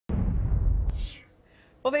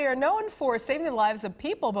Well, they are known for saving the lives of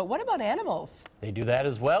people, but what about animals? They do that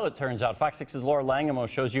as well, it turns out. Fox 6's Laura Langamo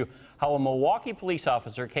shows you how a Milwaukee police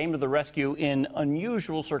officer came to the rescue in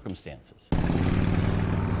unusual circumstances.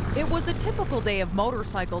 It was a typical day of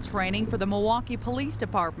motorcycle training for the Milwaukee Police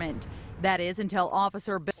Department. That is until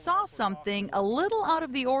Officer Bill saw something a little out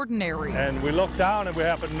of the ordinary. And we looked down and we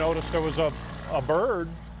happened to notice there was a bird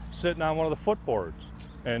sitting on one of the footboards,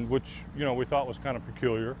 and which, you know, we thought was kind of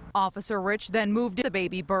peculiar. Officer Rich then moved the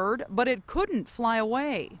baby bird, but it couldn't fly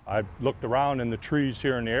away. I looked around in the trees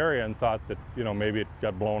here in the area and thought that, you know, maybe it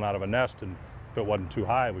got blown out of a nest, and if it wasn't too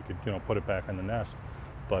high, we could, you know, put it back in the nest.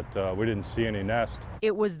 But we didn't see any nest.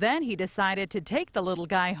 It was then he decided to take the little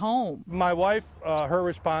guy home. My wife, her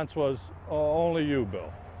response was, "Oh, only you,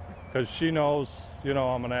 Bill," because she knows, you know,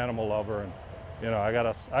 I'm an animal lover, and you know, I got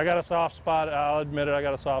a soft spot. I'll admit it, I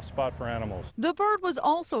got a soft spot for animals. The bird was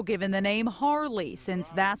also given the name Harley, since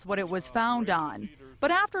that's what it was found on.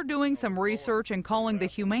 But after doing some research and calling the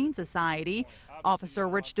Humane Society, Officer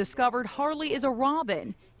Rich discovered Harley is a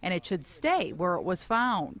robin, and it should stay where it was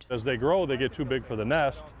found. As they grow, they get too big for the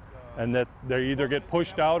nest, and that they either get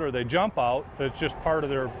pushed out or they jump out. It's just part of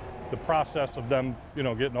the process of them, you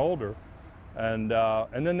know, getting older. And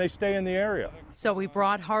then they stay in the area. So we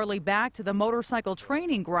brought Harley back to the motorcycle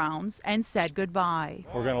training grounds and said goodbye.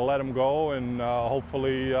 We're going to let him go and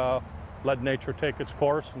hopefully let nature take its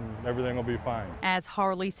course, and everything will be fine. As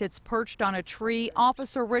Harley sits perched on a tree,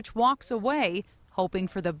 Officer Rich walks away, hoping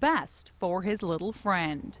for the best for his little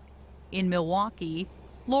friend. In Milwaukee,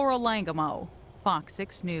 Laura Langamo, Fox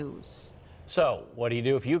 6 News. So, what do you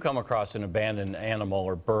do if you come across an abandoned animal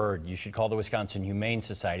or bird? You should call the Wisconsin Humane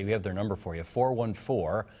Society. We have their number for you,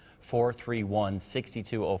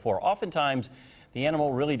 414-431-6204. Oftentimes, the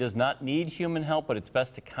animal really does not need human help, but it's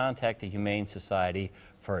best to contact the Humane Society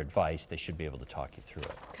for advice. They should be able to talk you through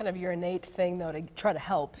it. Kind of your innate thing, though, to try to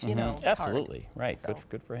help, you know. Absolutely, hard. right. So,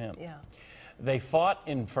 good for him. Yeah. They fought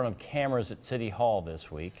in front of cameras at City Hall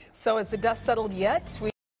this week. So has the dust settled yet?